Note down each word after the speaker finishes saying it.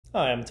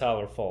Hi, I'm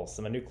Tyler False.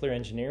 I'm a nuclear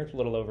engineer with a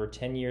little over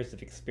 10 years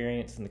of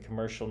experience in the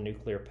commercial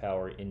nuclear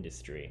power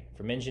industry,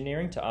 from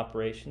engineering to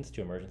operations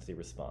to emergency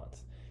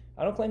response.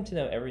 I don't claim to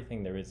know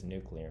everything there is in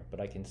nuclear,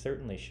 but I can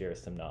certainly share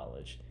some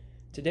knowledge.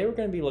 Today we're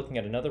going to be looking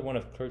at another one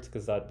of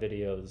Kurzgesagt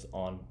videos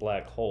on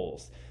black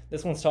holes.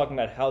 This one's talking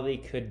about how they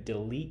could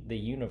delete the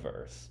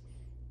universe.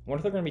 What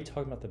if they're going to be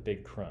talking about the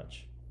Big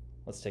Crunch?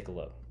 Let's take a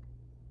look.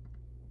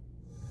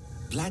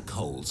 Black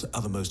holes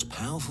are the most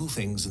powerful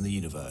things in the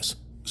universe,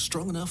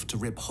 strong enough to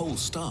rip whole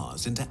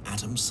stars into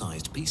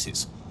atom-sized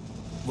pieces.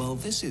 While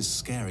this is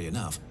scary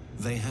enough,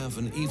 they have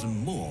an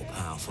even more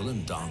powerful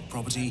and dark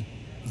property.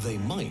 They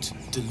might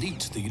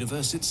delete the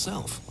universe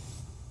itself.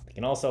 They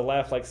can also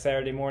laugh like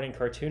Saturday morning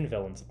cartoon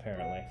villains,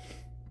 apparently.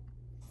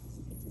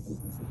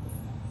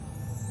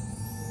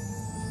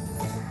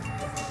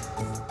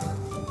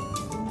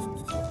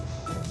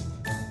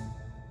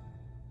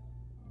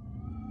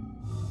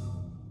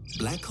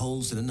 Black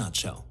holes in a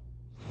nutshell.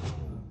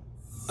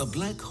 A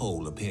black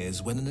hole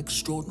appears when an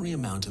extraordinary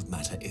amount of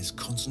matter is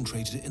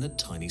concentrated in a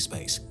tiny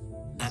space.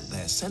 At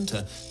their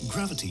center,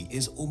 gravity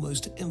is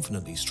almost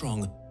infinitely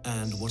strong,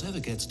 and whatever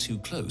gets too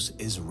close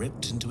is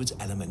ripped into its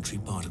elementary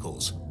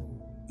particles.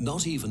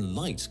 Not even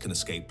light can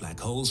escape black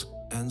holes,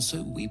 and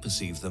so we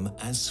perceive them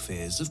as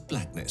spheres of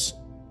blackness.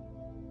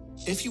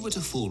 If you were to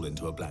fall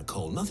into a black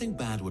hole, nothing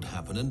bad would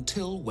happen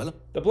until, well...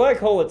 The black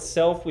hole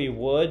itself we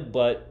would,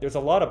 but there's a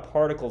lot of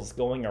particles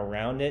going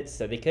around it,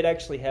 so they could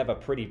actually have a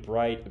pretty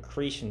bright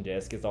accretion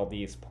disk as all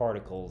these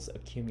particles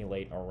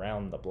accumulate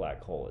around the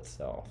black hole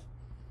itself.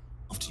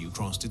 After you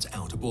crossed its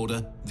outer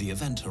border, the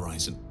event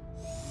horizon.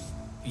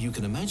 You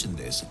can imagine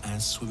this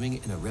as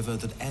swimming in a river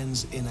that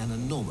ends in an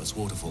enormous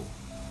waterfall.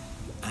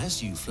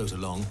 As you float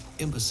along,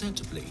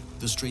 imperceptibly,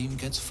 the stream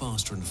gets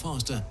faster and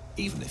faster,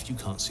 even if you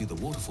can't see the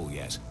waterfall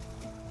yet.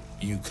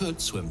 You could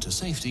swim to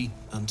safety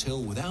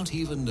until, without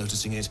even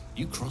noticing it,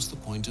 you cross the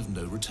point of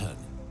no return.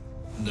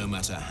 No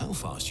matter how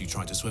fast you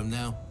try to swim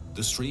now,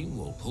 the stream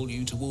will pull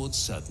you towards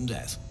certain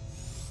death.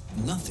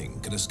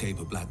 Nothing can escape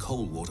a black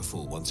hole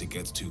waterfall once it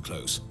gets too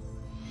close.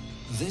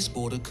 This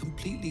border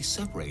completely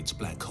separates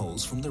black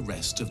holes from the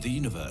rest of the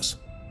universe.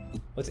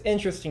 What's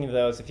interesting,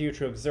 though, is if you were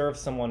to observe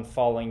someone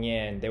falling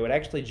in, they would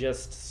actually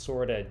just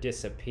sort of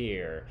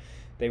disappear.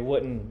 You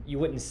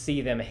wouldn't see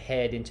them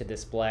head into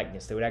this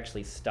blackness. They would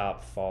actually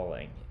stop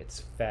falling. It's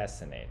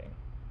fascinating.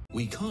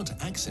 We can't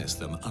access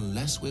them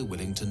unless we're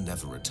willing to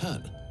never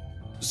return.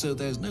 So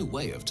there's no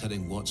way of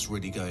telling what's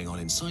really going on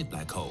inside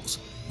black holes,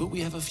 but we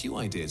have a few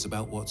ideas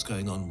about what's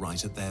going on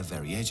right at their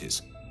very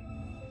edges.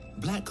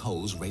 Black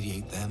holes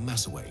radiate their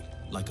mass away,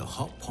 like a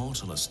hot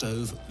pot on a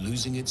stove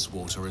losing its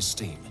water as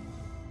steam.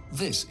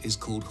 This is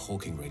called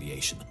Hawking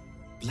radiation.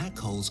 Black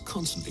holes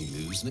constantly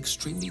lose an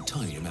extremely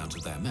tiny amount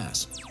of their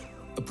mass,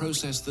 a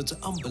process that's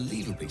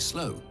unbelievably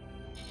slow.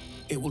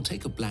 It will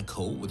take a black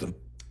hole with a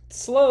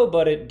slow,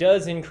 but it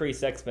does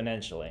increase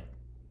exponentially.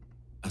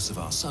 Mass of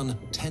our sun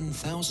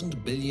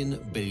 10,000 billion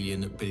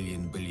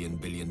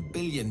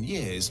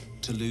years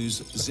to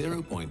lose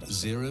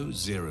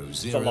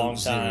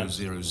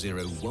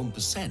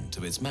 0.0000001%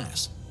 of its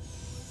mass.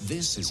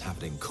 This is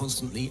happening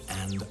constantly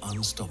and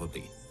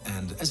unstoppably,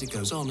 and as it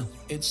goes on,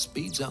 it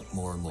speeds up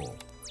more and more.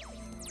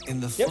 In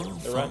the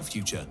far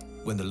future,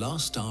 when the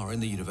last star in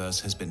the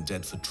universe has been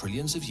dead for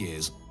trillions of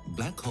years,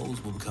 black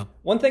holes will become...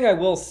 One thing I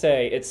will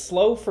say, it's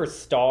slow for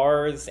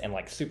stars and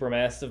like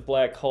supermassive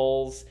black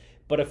holes,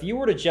 but if you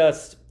were to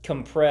just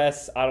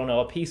compress, I don't know,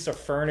 a piece of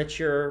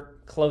furniture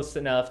close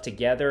enough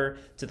together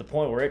to the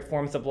point where it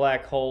forms a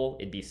black hole,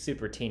 it'd be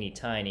super teeny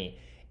tiny.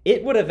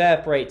 It would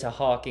evaporate to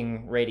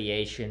Hawking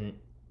radiation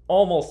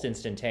almost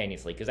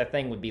instantaneously, because that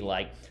thing would be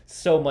like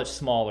so much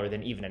smaller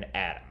than even an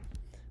atom.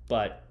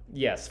 But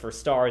yes, for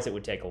stars it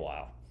would take a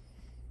while.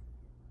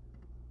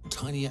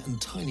 Tinier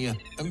and tinier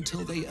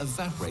until they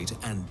evaporate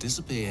and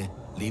disappear,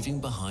 leaving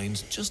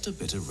behind just a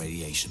bit of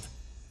radiation.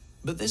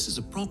 But this is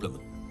a problem,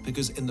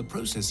 because in the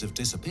process of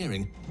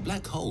disappearing,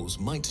 black holes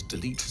might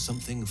delete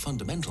something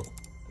fundamental: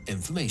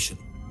 information.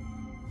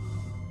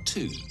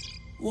 2.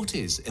 What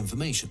is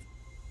information?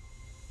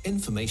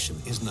 Information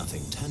is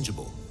nothing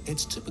tangible.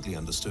 It's typically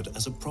understood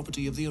as a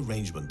property of the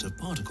arrangement of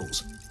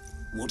particles.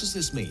 What does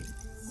this mean?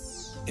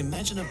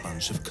 Imagine a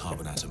bunch of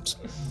carbon atoms.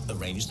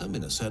 Arrange them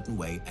in a certain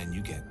way and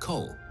you get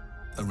coal.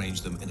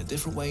 Arrange them in a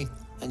different way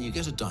and you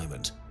get a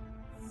diamond.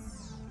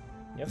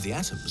 Yep. The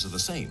atoms are the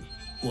same.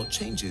 What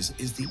changes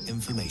is the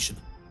information.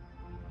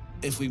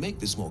 If we make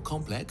this more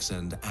complex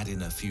and add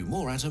in a few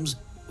more atoms,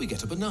 we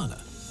get a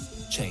banana.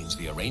 Change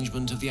the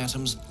arrangement of the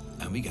atoms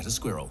and we get a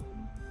squirrel.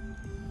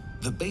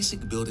 The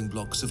basic building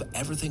blocks of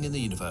everything in the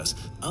universe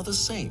are the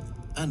same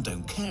and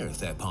don't care if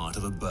they're part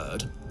of a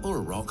bird or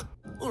a rock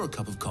or a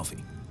cup of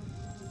coffee.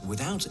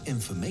 Without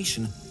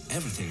information,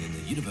 everything in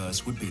the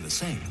universe would be the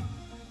same.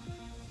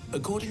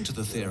 According to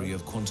the theory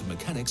of quantum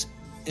mechanics,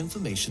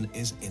 information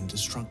is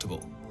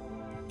indestructible.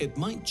 It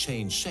might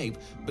change shape,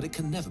 but it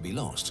can never be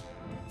lost.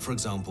 For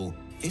example,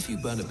 if you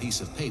burn a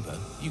piece of paper,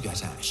 you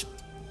get ash.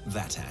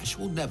 That ash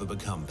will never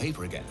become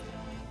paper again.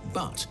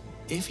 But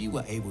If you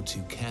were able to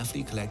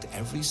carefully collect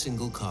every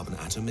single carbon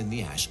atom in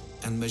the ash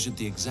and measured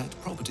the exact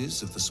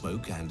properties of the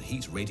smoke and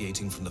heat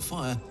radiating from the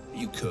fire,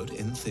 you could,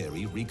 in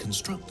theory,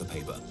 reconstruct the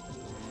paper.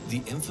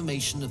 The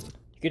information of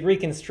You could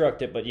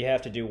reconstruct it, but you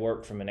have to do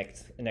work from an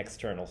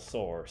external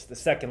source. The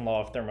second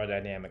law of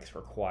thermodynamics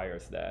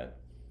requires that.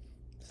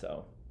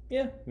 So,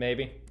 yeah,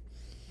 maybe.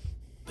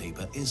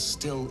 paper is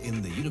still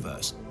in the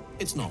universe.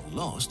 It's not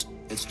lost,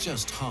 it's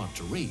just hard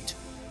to read.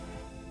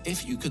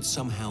 If you could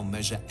somehow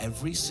measure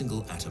every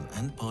single atom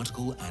and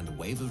particle and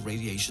wave of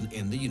radiation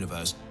in the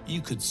universe, you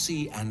could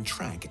see and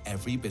track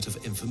every bit of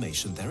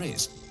information there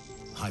is.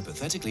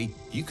 Hypothetically,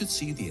 you could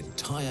see the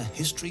entire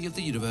history of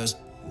the universe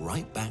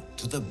right back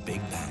to the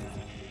Big Bang.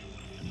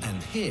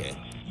 And here,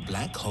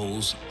 black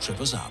holes trip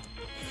us up.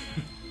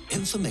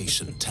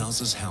 Information tells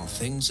us how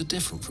things are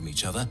different from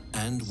each other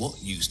and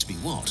what used to be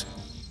what.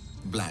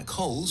 Black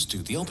holes do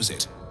the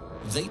opposite.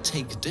 They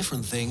take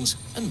different things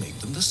and make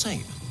them the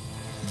same.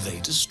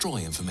 They destroy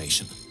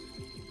information.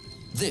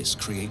 This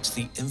creates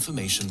the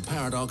information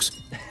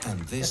paradox, and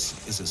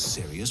this is a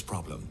serious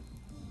problem.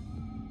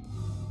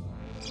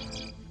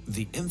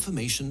 The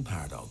information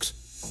paradox.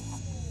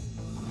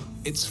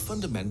 It's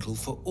fundamental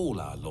for all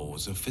our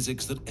laws of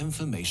physics that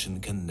information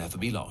can never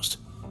be lost.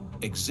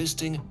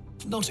 Existing,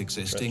 not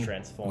existing,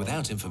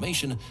 without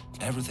information,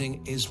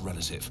 everything is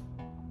relative.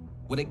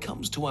 When it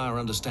comes to our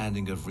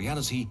understanding of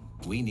reality,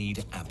 we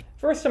need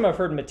First time I've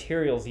heard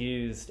materials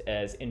used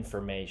as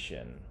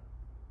information.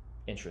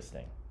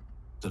 Interesting.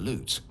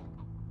 absolutes.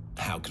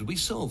 How could we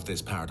solve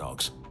this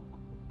paradox?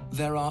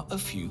 There are a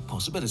few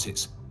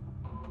possibilities.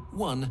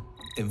 1.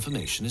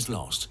 Information is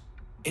lost,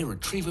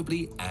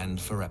 irretrievably and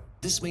forever.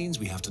 This means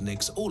we have to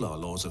nix all our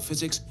laws of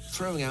physics,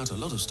 throwing out a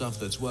lot of stuff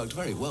that's worked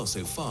very well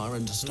so far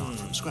and start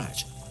from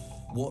scratch.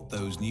 What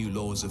those new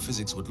laws of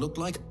physics would look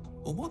like,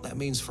 or what that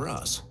means for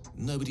us,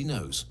 nobody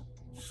knows.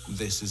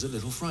 This is a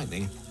little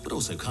frightening, but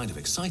also kind of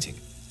exciting.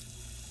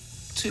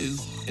 2.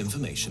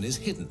 Information is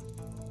hidden.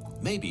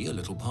 Maybe a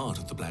little part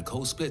of the black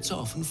hole splits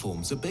off and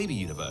forms a baby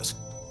universe.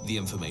 The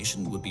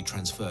information would be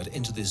transferred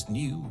into this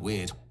new,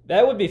 weird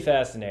That would be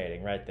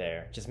fascinating right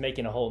there. Just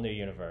making a whole new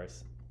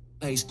universe.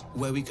 place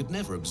where we could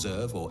never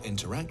observe or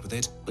interact with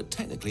it, but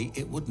technically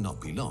it would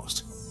not be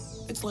lost.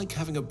 It's like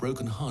having a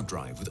broken hard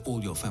drive with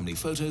all your family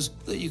photos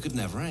that you could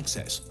never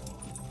access.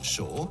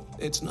 Sure,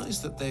 it's nice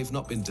that they've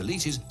not been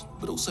deleted,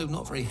 but also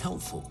not very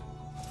helpful.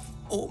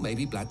 Or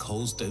maybe black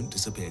holes don't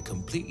disappear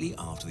completely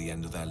after the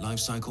end of their life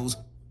cycles.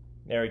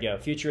 There we go.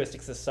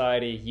 Futuristic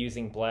society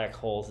using black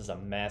holes as a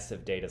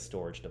massive data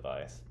storage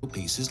device.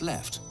 Pieces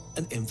left,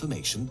 an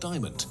information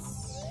diamond.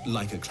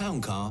 Like a clown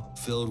car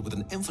filled with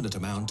an infinite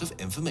amount of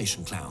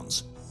information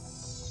clowns.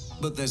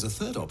 But there's a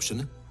third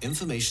option.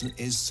 Information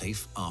is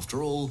safe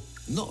after all,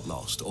 not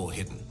lost or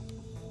hidden.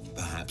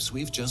 Perhaps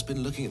we've just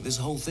been looking at this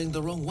whole thing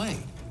the wrong way.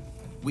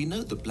 We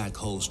know that black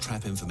holes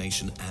trap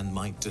information and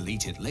might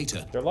delete it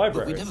later, They're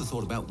libraries. but we never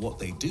thought about what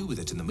they do with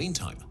it in the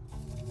meantime.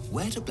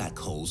 Where do black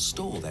holes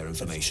store their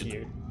information?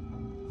 Cute.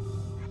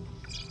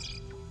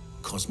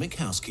 Cosmic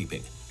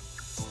housekeeping.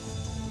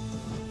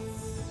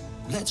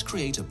 Let's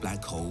create a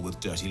black hole with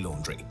dirty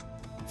laundry.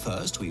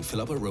 First, we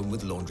fill up a room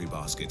with laundry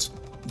baskets.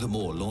 The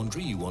more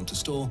laundry you want to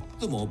store,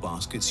 the more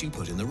baskets you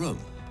put in the room.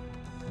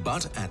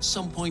 But at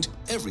some point,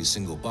 every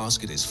single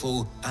basket is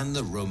full and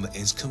the room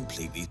is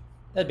completely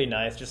That'd be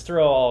nice. Just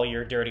throw all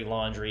your dirty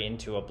laundry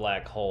into a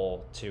black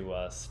hole to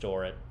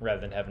store it, rather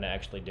than having to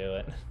actually do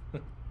it.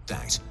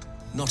 stacked.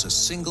 Not a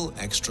single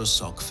extra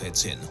sock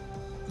fits in.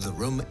 The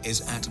room is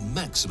at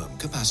maximum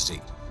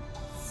capacity.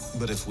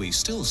 But if we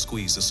still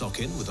squeeze the sock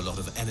in with a lot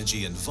of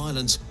energy and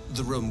violence,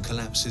 the room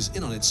collapses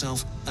in on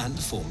itself and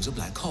forms a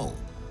black hole.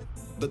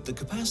 But the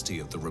capacity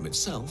of the room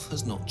itself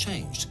has not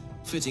changed.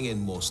 Fitting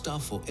in more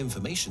stuff or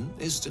information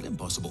is still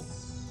impossible.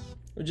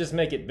 Or just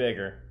make it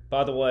bigger.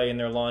 By the way, in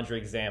their laundry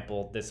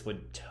example, this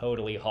would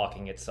totally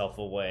hawking itself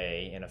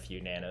away in a few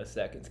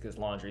nanoseconds, because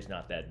laundry's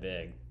not that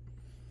big.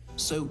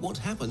 So what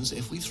happens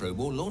if we throw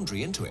more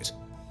laundry into it?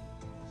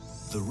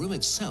 The room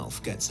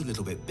itself gets a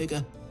little bit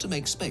bigger to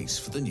make space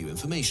for the new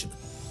information.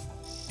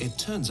 It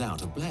turns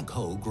out a black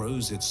hole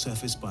grows its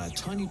surface by a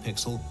tiny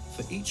pixel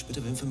for each bit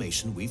of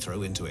information we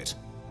throw into it.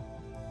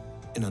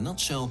 In a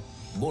nutshell,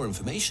 more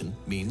information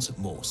means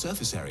more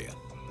surface area.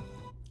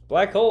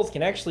 Black holes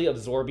can actually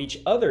absorb each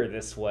other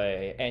this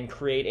way and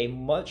create a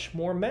much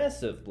more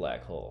massive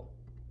black hole.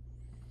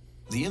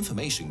 The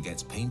information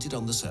gets painted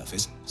on the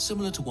surface,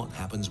 similar to what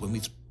happens when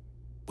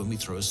we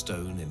throw a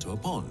stone into a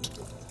pond.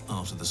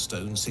 After the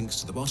stone sinks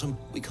to the bottom,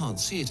 we can't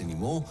see it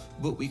anymore,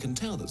 but we can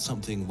tell that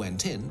something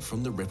went in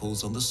from the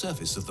ripples on the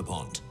surface of the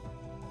pond.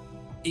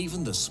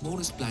 Even the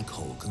smallest black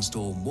hole can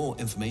store more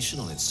information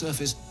on its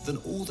surface than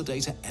all the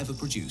data ever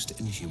produced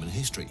in human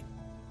history.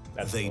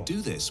 They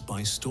do this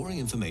by storing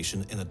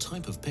information in a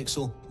type of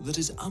pixel that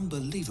is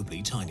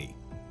unbelievably tiny.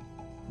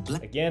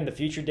 Again, the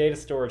future data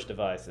storage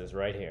devices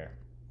right here.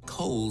 Black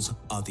holes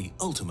are the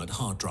ultimate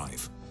hard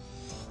drive.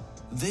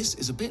 This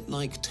is a bit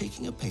like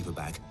taking a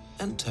paperback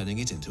and turning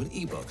it into an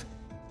ebook.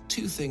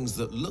 Two things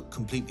that look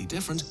completely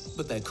different,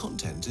 but their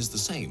content is the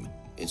same.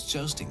 It's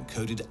just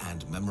encoded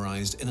and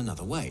memorized in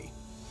another way.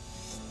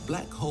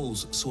 Black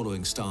holes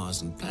swallowing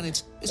stars and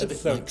planets is a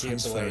bit like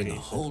transferring a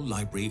whole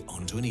library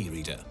onto an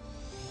e-reader.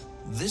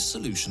 This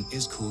solution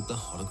is called the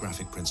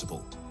holographic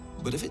principle.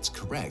 But if it's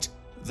correct,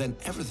 then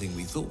everything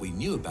we thought we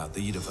knew about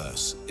the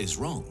universe is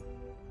wrong.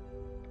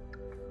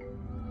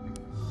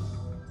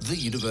 The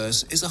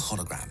universe is a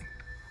hologram.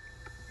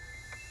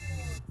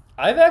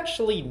 I've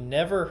actually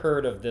never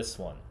heard of this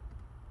one.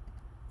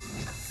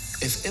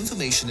 If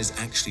information is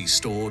actually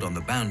stored on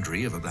the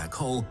boundary of a black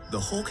hole, the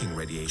Hawking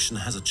radiation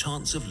has a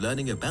chance of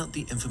learning about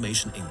the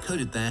information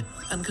encoded there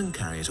and can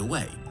carry it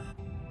away.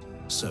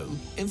 So,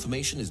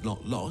 information is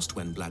not lost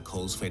when black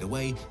holes fade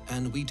away,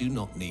 and we do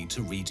not need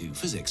to redo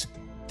physics.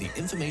 The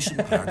information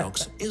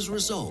paradox is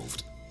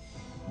resolved.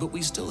 But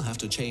we still have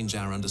to change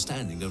our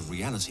understanding of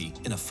reality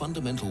in a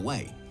fundamental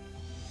way.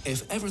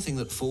 If everything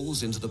that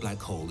falls into the black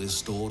hole is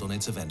stored on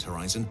its event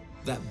horizon,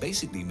 that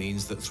basically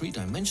means that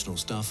three-dimensional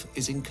stuff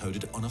is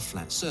encoded on a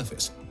flat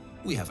surface.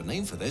 We have a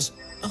name for this,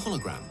 a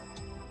hologram.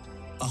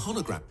 A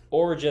hologram.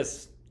 Or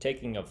just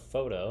taking a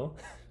photo,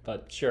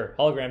 but sure,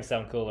 holograms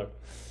sound cooler.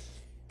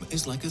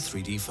 Is like a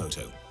 3D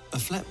photo, a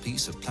flat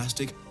piece of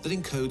plastic that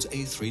encodes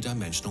a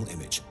three-dimensional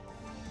image.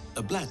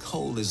 A black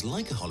hole is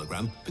like a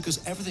hologram because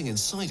everything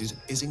inside it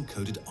is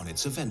encoded on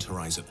its event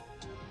horizon.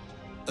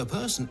 A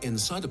person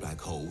inside a black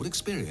hole would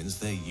experience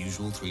their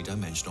usual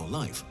three-dimensional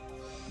life.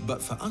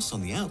 But for us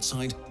on the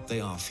outside, they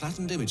are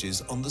flattened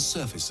images on the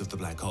surface of the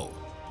black hole.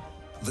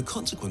 The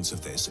consequence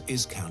of this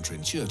is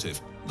counterintuitive,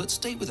 but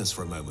stay with us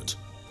for a moment.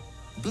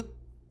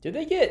 Did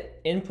they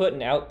get input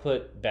and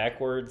output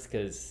backwards?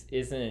 Because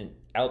isn't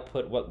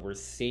output what we're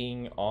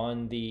seeing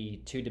on the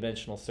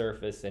two-dimensional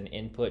surface and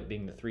input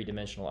being the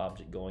three-dimensional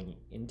object going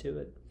into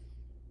it?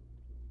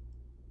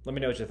 Let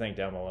me know what you think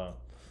down below.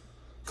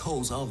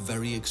 Holes are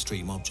very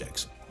extreme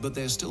objects, but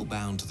they're still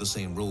bound to the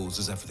same rules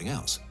as everything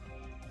else.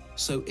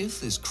 So if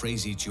this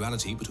crazy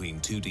duality between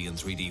 2D and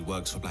 3D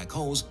works for black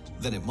holes,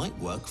 then it might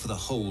work for the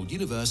whole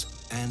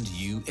universe and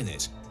you in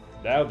it.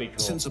 That would be cool.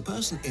 Since a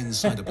person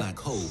inside a black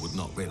hole would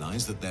not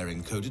realize that they're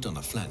encoded on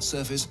a flat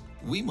surface,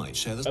 we might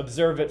share this.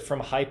 Observe it from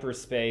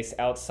hyperspace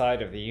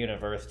outside of the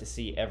universe to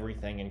see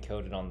everything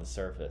encoded on the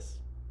surface.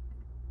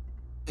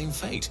 Same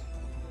fate.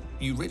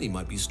 You really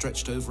might be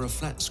stretched over a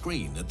flat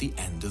screen at the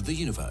end of the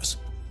universe.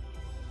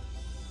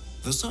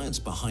 The science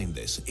behind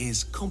this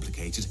is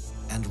complicated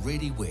and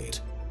really weird,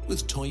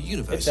 with toy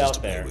universes to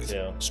play with,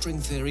 string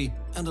theory,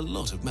 and a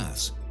lot of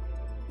maths.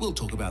 We'll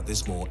talk about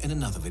this more in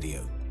another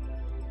video.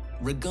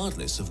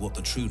 Regardless of what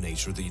the true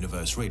nature of the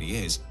universe really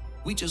is,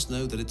 we just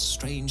know that it's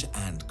strange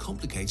and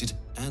complicated,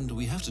 and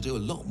we have to do a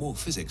lot more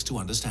physics to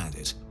understand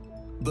it.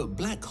 But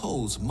black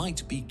holes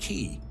might be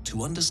key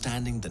to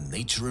understanding the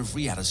nature of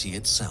reality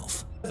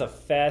itself. It's a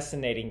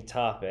fascinating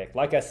topic.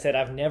 Like I said,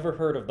 I've never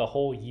heard of the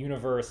whole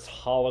universe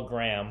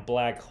hologram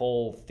black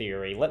hole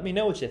theory. Let me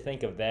know what you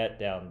think of that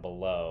down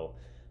below.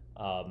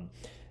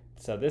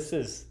 So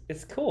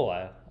it's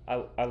cool.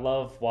 I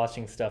love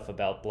watching stuff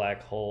about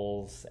black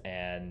holes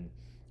and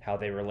how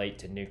they relate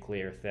to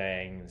nuclear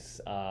things.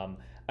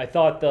 I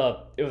thought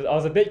I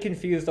was a bit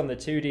confused on the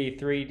 2D,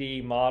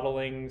 3D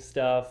modeling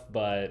stuff,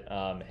 but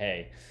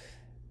hey,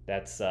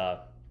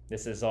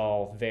 this is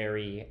all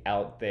very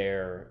out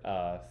there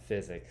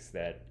physics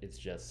that is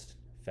just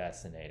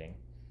fascinating.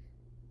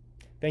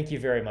 Thank you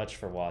very much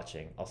for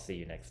watching. I'll see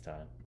you next time.